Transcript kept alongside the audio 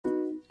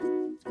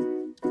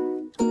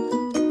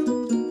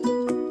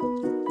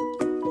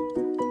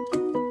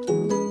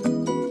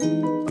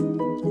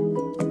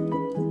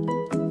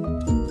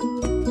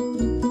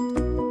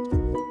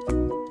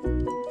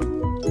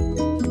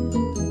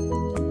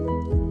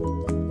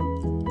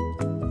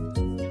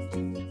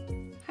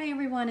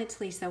everyone,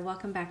 it's Lisa.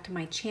 Welcome back to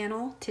my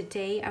channel.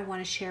 Today I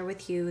want to share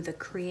with you the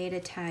Create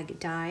a Tag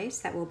dies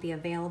that will be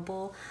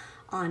available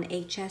on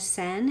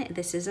HSN.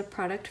 This is a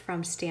product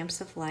from Stamps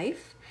of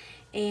Life,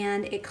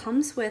 and it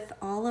comes with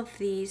all of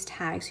these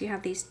tags. You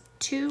have these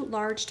two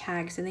large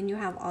tags, and then you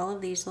have all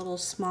of these little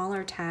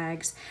smaller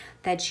tags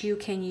that you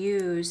can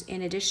use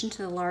in addition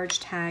to the large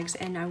tags.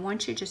 And I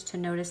want you just to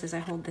notice as I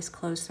hold this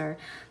closer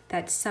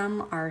that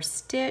some are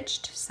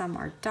stitched, some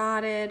are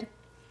dotted,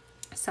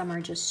 some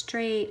are just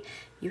straight.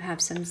 You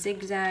have some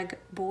zigzag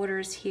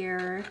borders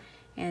here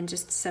and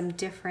just some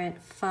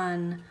different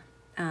fun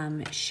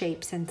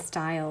shapes and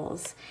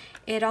styles.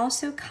 It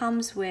also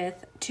comes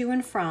with to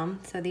and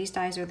from, so these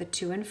dies are the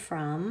to and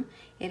from.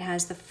 It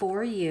has the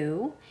for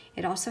you.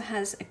 It also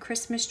has a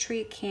Christmas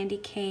tree, candy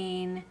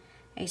cane,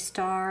 a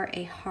star,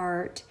 a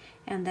heart,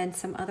 and then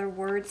some other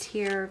words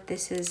here.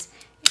 This is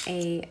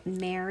a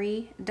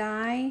Mary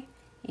die,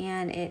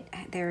 and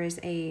there is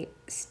a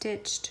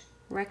stitched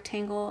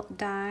rectangle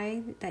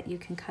die that you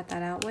can cut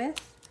that out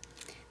with.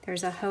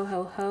 There's a ho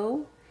ho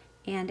ho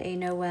and a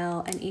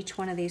Noel, and each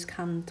one of these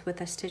comes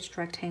with a stitched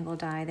rectangle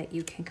die that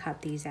you can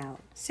cut these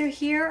out. So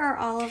here are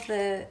all of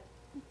the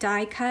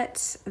die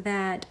cuts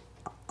that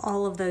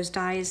all of those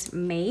dies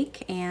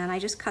make, and I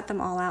just cut them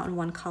all out in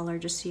one color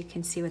just so you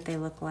can see what they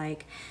look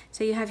like.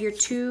 So you have your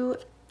two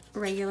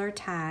regular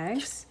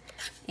tags,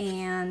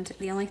 and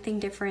the only thing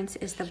difference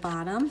is the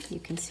bottom. You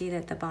can see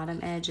that the bottom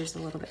edge is a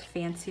little bit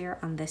fancier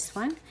on this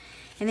one.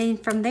 And then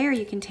from there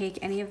you can take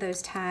any of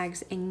those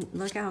tags, and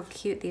look how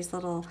cute these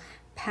little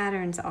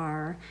patterns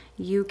are.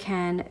 You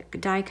can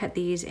die cut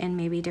these in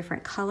maybe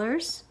different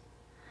colors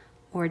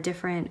or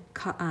different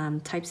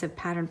types of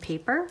pattern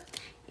paper,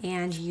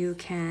 and you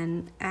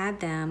can add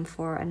them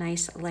for a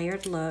nice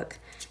layered look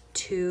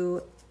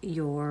to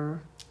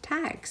your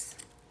tags.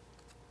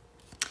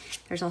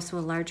 There's also a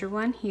larger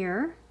one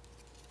here,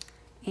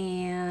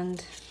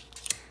 and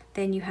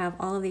then you have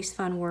all of these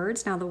fun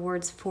words. Now the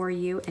words for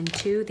you and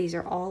to, these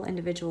are all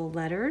individual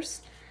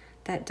letters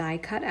that die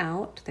cut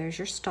out. There's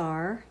your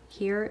star.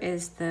 Here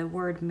is the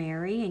word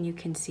Mary, and you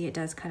can see it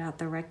does cut out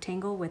the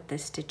rectangle with the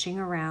stitching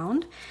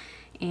around,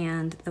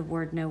 and the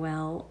word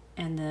Noel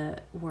and the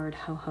word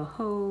ho ho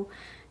ho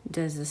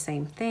does the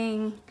same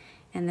thing.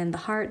 And then the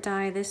heart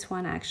die, this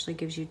one actually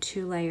gives you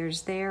two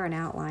layers there, an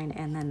outline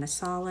and then the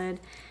solid.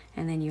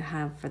 And then you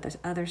have, for this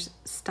other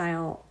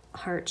style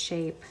heart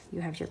shape,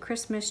 you have your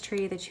Christmas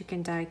tree that you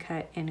can die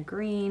cut in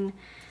green,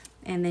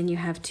 and then you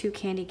have two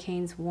candy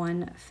canes,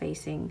 one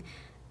facing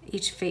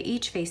each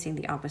facing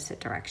the opposite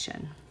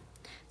direction.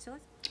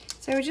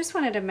 So I just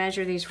wanted to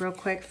measure these real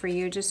quick for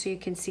you just so you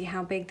can see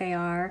how big they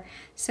are.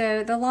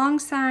 So the long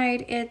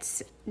side,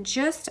 it's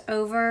just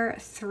over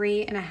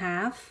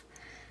 3.5,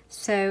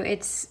 so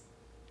it's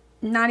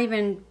not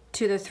even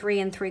to the 3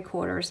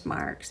 3/4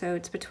 mark, so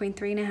it's between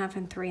 3.5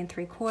 and 3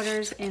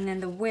 3/4, and then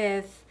the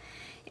width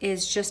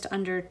is just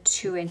under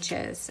 2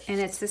 inches, and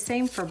it's the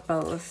same for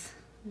both.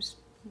 Just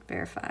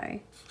verify.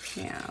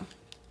 Yeah.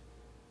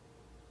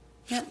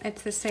 Yep,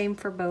 it's the same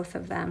for both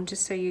of them,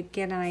 just so you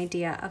get an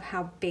idea of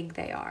how big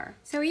they are.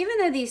 So even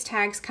though these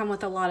tags come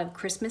with a lot of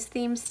Christmas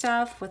themed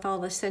stuff, with all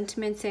the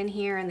sentiments in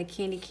here and the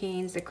candy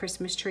canes, the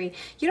Christmas tree,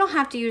 you don't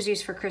have to use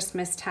these for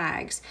Christmas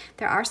tags.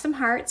 There are some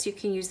hearts. You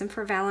can use them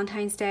for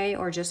Valentine's Day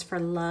or just for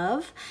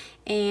love.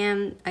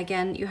 And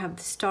again, you have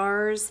the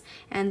stars,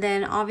 and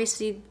then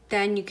obviously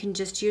then you can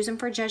just use them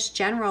for just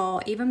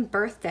general, even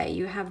birthday.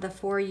 You have the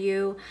for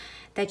you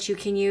that you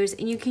can use,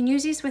 and you can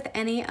use these with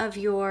any of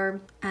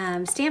your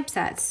stamp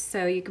sets.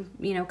 So you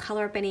can,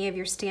 color up any of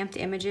your stamped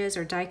images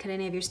or die cut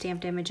any of your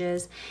stamped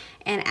images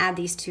and add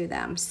these to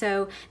them.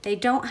 So they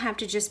don't have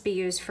to just be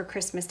used for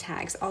Christmas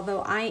tags,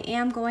 although I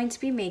am going to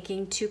be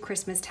making 2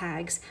 Christmas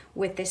tags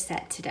with this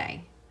set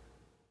today.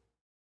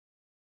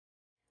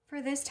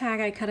 For this tag,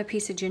 I cut a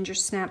piece of ginger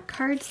snap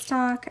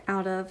cardstock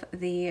out of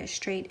the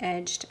straight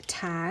edged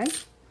tag.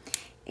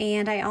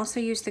 And I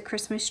also used the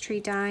Christmas tree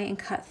die and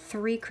cut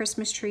 3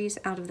 Christmas trees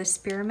out of the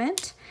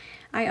spearmint.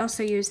 I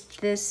also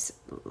used this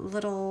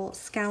little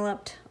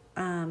scalloped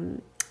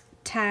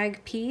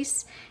tag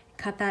piece,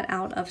 cut that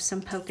out of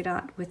some polka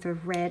dot with the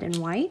red and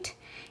white.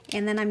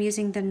 And then I'm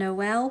using the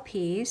Noel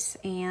piece,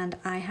 and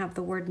I have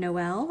the word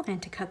Noel,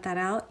 and to cut that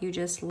out, you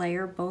just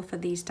layer both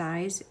of these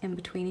dies in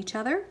between each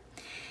other.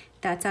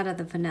 That's out of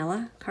the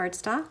vanilla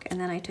cardstock, and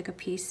then I took a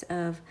piece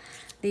of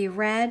the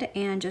red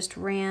and just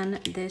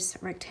ran this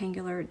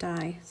rectangular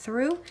die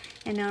through,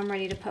 and now I'm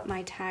ready to put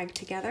my tag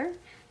together.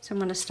 So I'm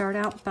going to start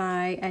out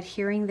by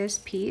adhering this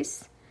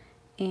piece,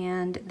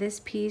 and this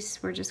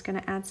piece we're just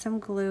going to add some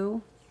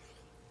glue,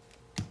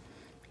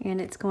 and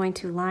it's going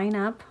to line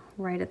up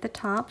right at the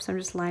top. So I'm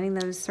just lining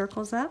those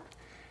circles up,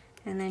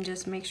 and then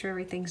just make sure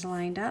everything's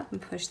lined up and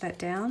push that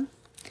down.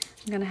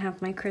 I'm going to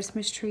have my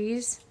Christmas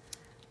trees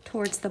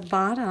towards the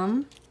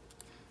bottom,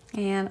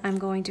 and I'm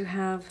going to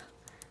have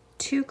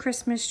 2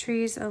 Christmas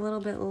trees a little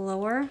bit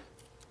lower,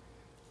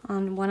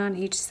 one on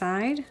each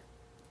side.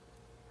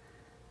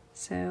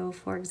 So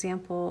for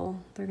example,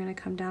 they're going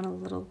to come down a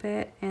little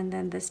bit, and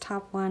then this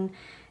top one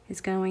is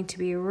going to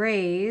be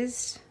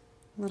raised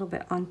a little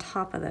bit on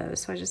top of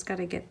those. So I just got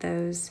to get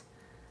those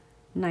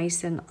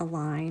nice and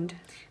aligned.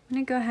 I'm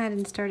going to go ahead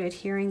and start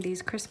adhering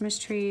these Christmas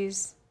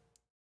trees.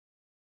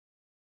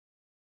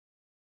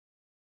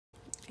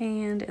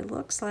 And it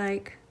looks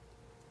like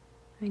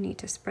I need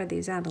to spread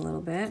these out a little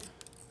bit.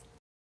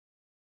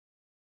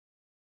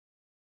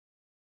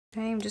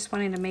 Okay, I'm just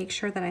wanting to make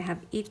sure that I have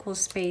equal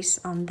space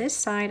on this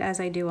side as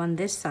I do on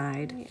this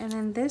side. And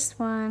then this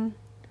one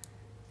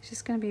is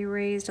just going to be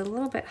raised a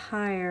little bit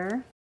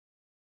higher.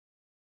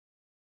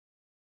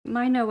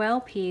 My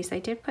Noel piece, I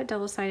did put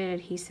double-sided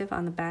adhesive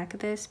on the back of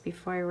this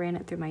before I ran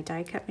it through my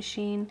die cut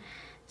machine,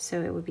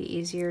 so it would be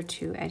easier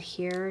to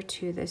adhere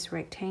to this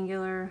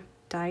rectangular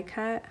die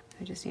cut.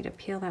 I just need to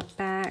peel that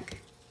back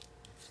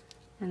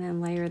and then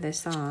layer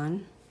this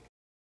on.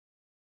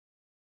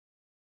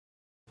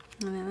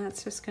 And then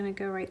that's just going to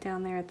go right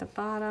down there at the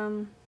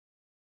bottom.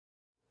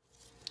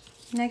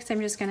 Next,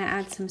 I'm just going to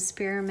add some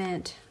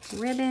spearmint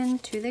ribbon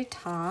to the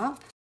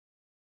top.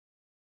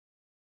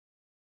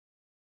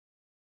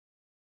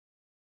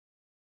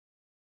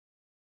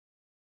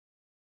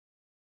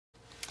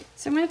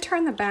 So I'm going to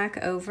turn the back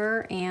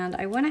over, and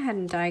I went ahead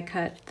and die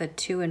cut the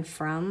to and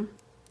from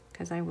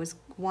because I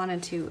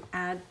wanted to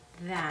add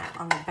that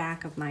on the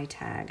back of my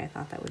tag. I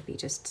thought that would be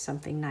just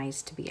something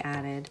nice to be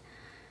added.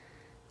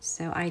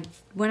 So I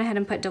went ahead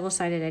and put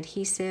double-sided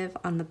adhesive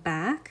on the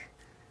back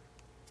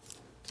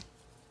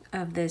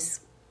of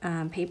this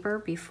paper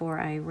before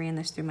I ran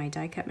this through my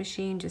die cut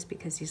machine, just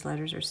because these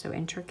letters are so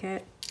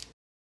intricate.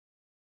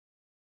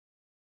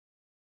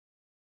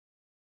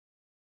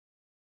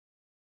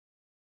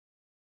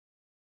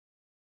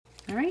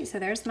 All right, so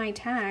there's my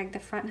tag. The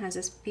front has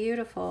this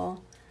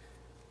beautiful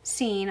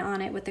scene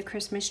on it with the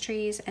Christmas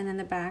trees, and then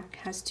the back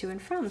has to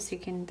and from, so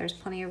there's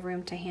plenty of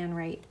room to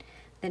handwrite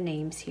the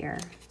names here.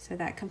 So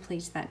that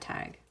completes that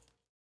tag.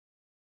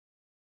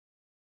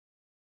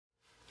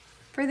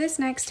 For this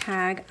next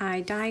tag, I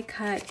die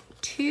cut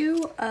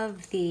 2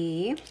 of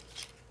the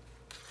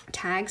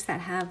tags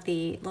that have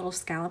the little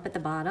scallop at the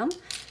bottom.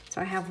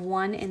 So I have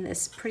one in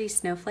this pretty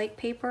snowflake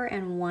paper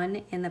and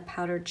one in the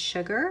powdered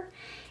sugar.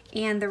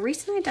 And the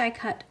reason I die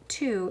cut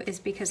 2 is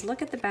because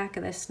look at the back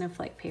of this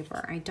snowflake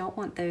paper. I don't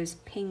want those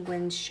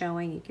penguins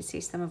showing. You can see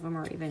some of them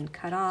are even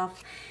cut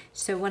off.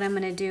 So what I'm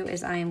going to do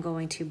is I am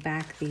going to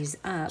back these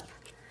up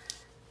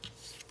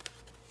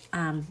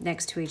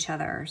next to each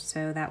other.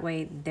 So that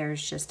way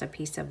there's just a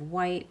piece of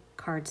white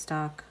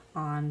cardstock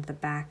on the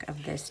back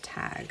of this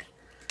tag.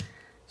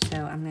 So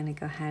I'm going to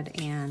go ahead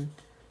and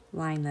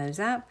line those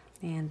up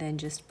and then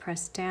just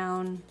press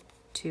down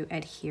to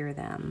adhere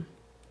them.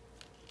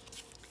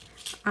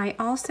 I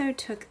also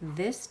took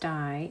this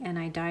die and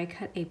I die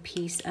cut a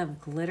piece of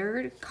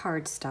glittered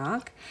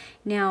cardstock.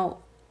 Now,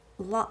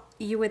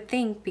 you would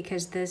think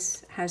because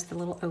this has the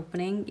little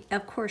opening,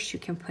 of course you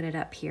can put it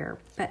up here.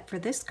 But for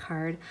this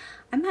card,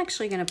 I'm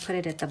actually going to put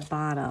it at the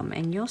bottom,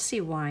 and you'll see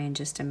why in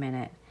just a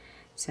minute.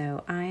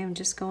 So I am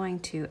just going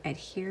to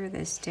adhere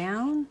this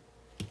down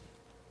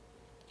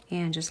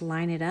and just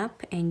line it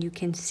up, and you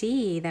can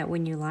see that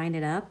when you line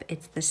it up,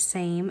 it's the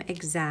same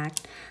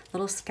exact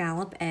little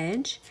scallop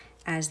edge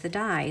as the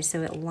die,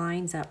 so it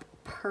lines up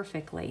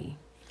perfectly.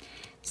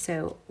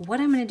 So what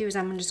I'm going to do is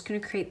I'm just going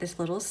to create this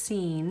little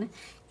scene,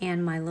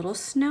 and my little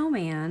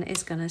snowman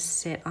is going to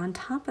sit on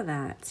top of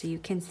that. So you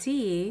can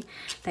see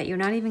that you're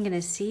not even going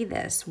to see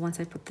this once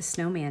I put the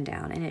snowman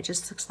down, and it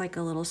just looks like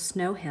a little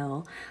snow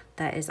hill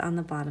that is on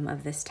the bottom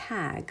of this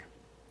tag.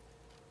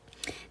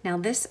 Now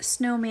this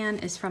snowman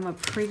is from a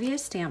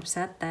previous stamp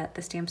set that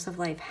the Stamps of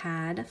Life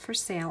had for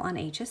sale on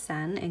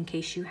HSN. In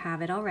case you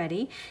have it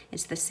already,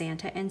 it's the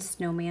Santa and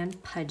Snowman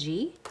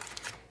Pudgy.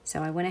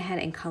 So I went ahead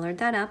and colored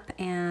that up,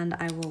 and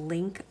I will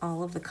link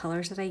all of the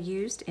colors that I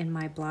used in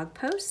my blog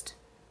post.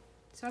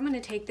 So I'm going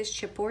to take this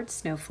chipboard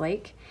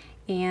snowflake,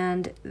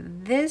 and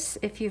this,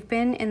 if you've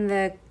been in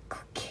the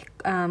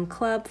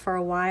club for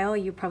a while,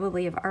 you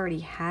probably have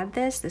already had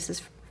this. This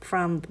is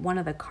from one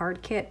of the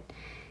card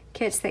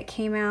kits that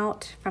came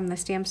out from the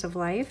Stamps of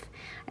Life,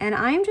 and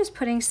I'm just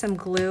putting some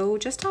glue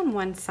just on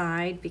one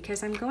side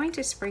because I'm going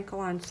to sprinkle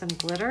on some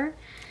glitter,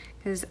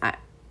 because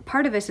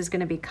part of this is going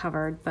to be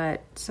covered,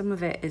 but some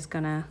of it is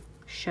going to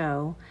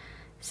show.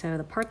 So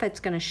the part that's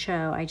going to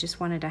show, I just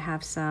wanted to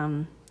have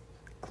some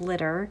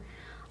glitter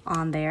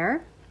on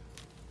there.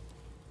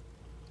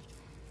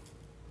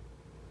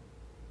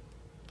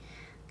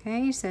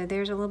 Okay, so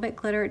there's a little bit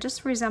glitter. It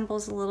just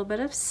resembles a little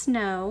bit of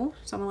snow,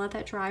 so I'm gonna let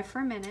that dry for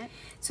a minute.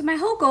 So my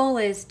whole goal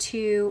is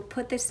to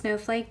put this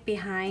snowflake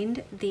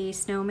behind the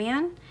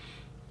snowman,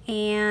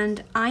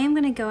 and I am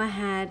gonna go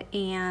ahead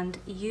and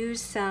use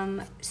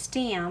some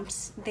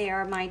stamps. They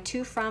are my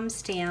To From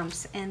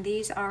stamps, and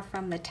these are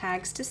from the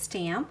Tags to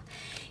Stamp.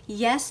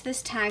 Yes,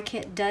 this tag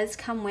kit does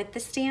come with the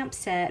stamp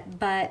set,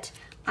 but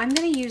I'm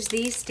gonna use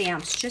these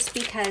stamps just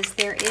because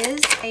there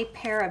is a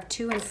pair of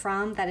To and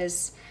From that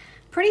is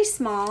pretty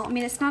small. I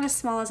mean, it's not as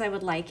small as I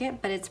would like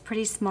it, but it's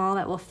pretty small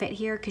that will fit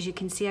here because you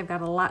can see I've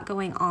got a lot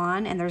going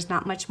on and there's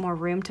not much more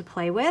room to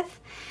play with.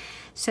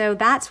 So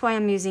that's why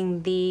I'm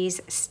using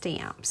these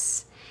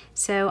stamps.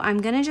 So I'm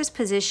gonna just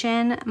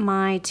position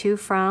my to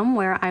from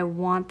where I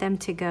want them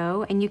to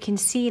go. And you can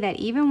see that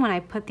even when I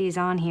put these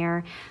on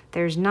here,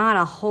 there's not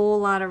a whole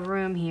lot of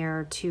room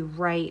here to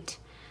write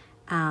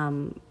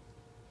on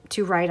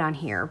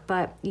here.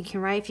 But you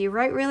can write, if you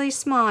write really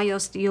small,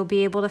 you'll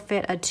be able to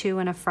fit a to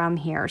and a from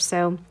here.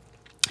 So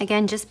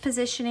again, just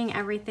positioning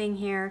everything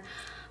here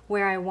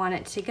where I want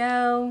it to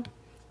go.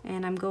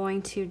 And I'm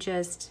going to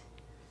just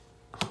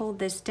hold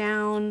this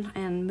down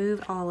and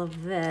move all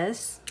of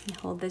this.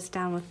 Hold this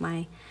down with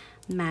my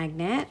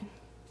magnet.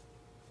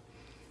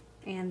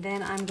 And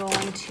then I'm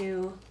going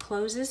to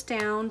close this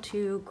down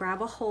to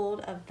grab a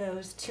hold of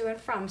those to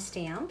and from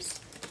stamps.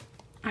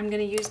 I'm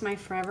going to use my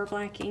Forever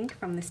Black ink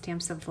from the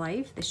Stamps of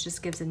Life. This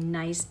just gives a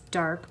nice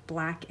dark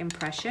black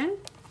impression.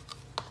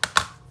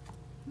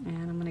 And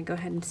I'm going to go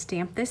ahead and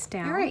stamp this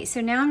down. All right,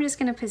 so now I'm just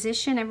going to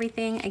position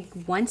everything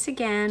once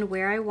again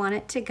where I want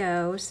it to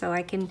go so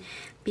I can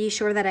be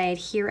sure that I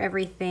adhere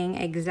everything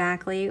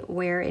exactly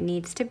where it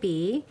needs to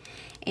be.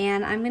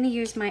 And I'm going to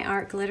use my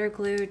art glitter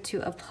glue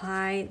to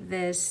apply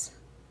this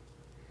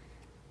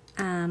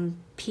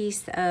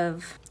piece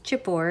of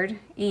chipboard,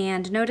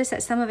 and notice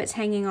that some of it's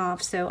hanging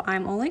off, so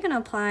I'm only going to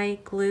apply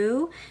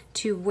glue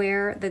to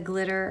where the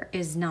glitter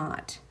is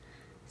not.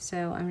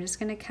 So I'm just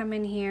going to come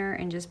in here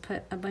and just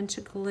put a bunch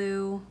of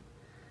glue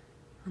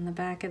on the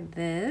back of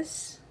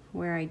this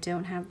where I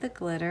don't have the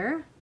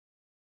glitter.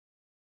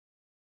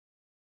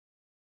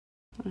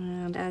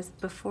 And as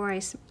before I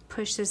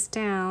push this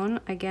down,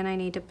 again I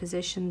need to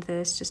position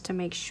this just to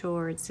make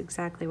sure it's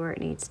exactly where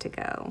it needs to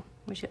go.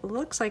 Which it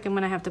looks like I'm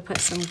going to have to put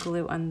some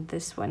glue on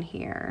this one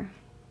here.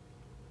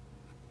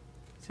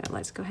 So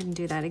let's go ahead and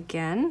do that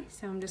again.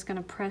 So I'm just going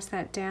to press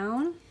that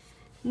down.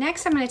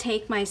 Next I'm going to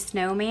take my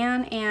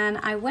snowman, and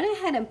I went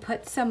ahead and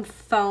put some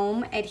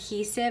foam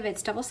adhesive,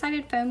 it's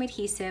double-sided foam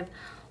adhesive,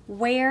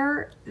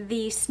 where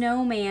the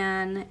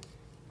snowman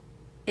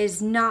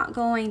is not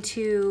going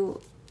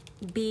to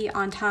be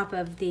on top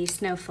of the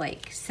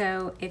snowflake.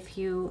 So if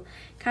you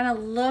kind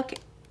of look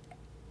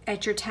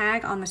at your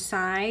tag on the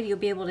side, you'll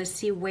be able to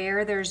see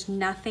where there's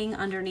nothing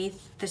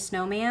underneath the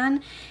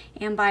snowman.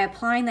 And by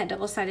applying that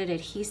double-sided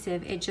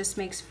adhesive, it just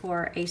makes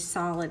for a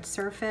solid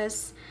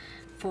surface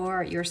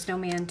for your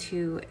snowman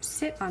to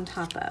sit on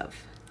top of.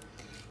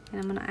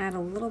 And I'm going to add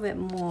a little bit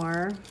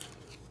more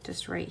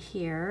just right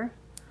here.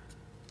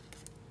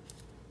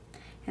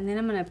 And then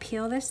I'm going to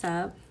peel this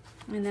up,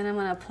 and then I'm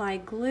going to apply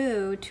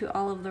glue to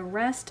all of the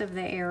rest of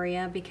the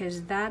area,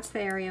 because that's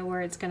the area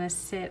where it's going to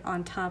sit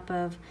on top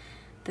of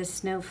the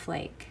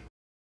snowflake.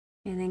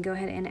 And then go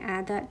ahead and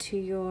add that to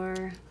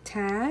your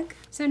tag.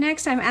 So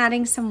next I'm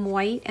adding some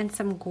white and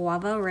some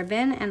guava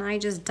ribbon, and I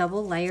just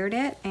double layered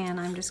it, and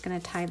I'm just going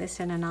to tie this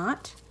in a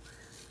knot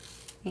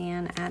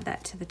and add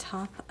that to the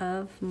top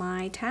of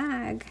my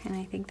tag, and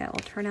I think that will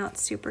turn out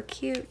super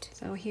cute.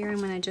 So here I'm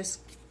going to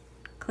just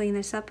clean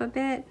this up a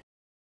bit.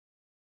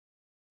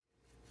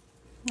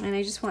 And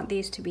I just want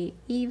these to be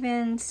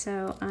even,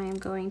 so I'm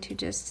going to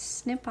just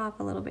snip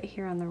off a little bit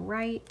here on the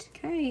right.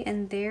 Okay,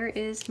 and there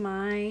is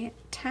my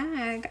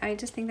tag. I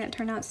just think that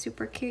turned out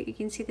super cute. You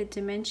can see the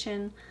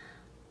dimension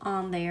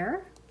on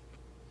there.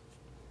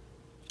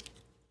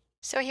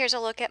 So here's a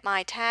look at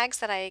my tags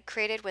that I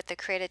created with the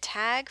Create a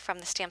Tag from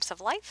the Stamps of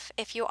Life.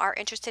 If you are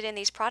interested in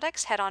these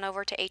products, head on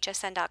over to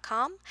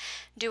hsn.com,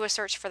 do a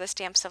search for the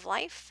Stamps of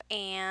Life,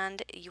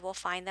 and you will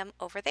find them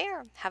over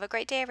there. Have a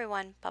great day,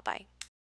 everyone. Bye-bye.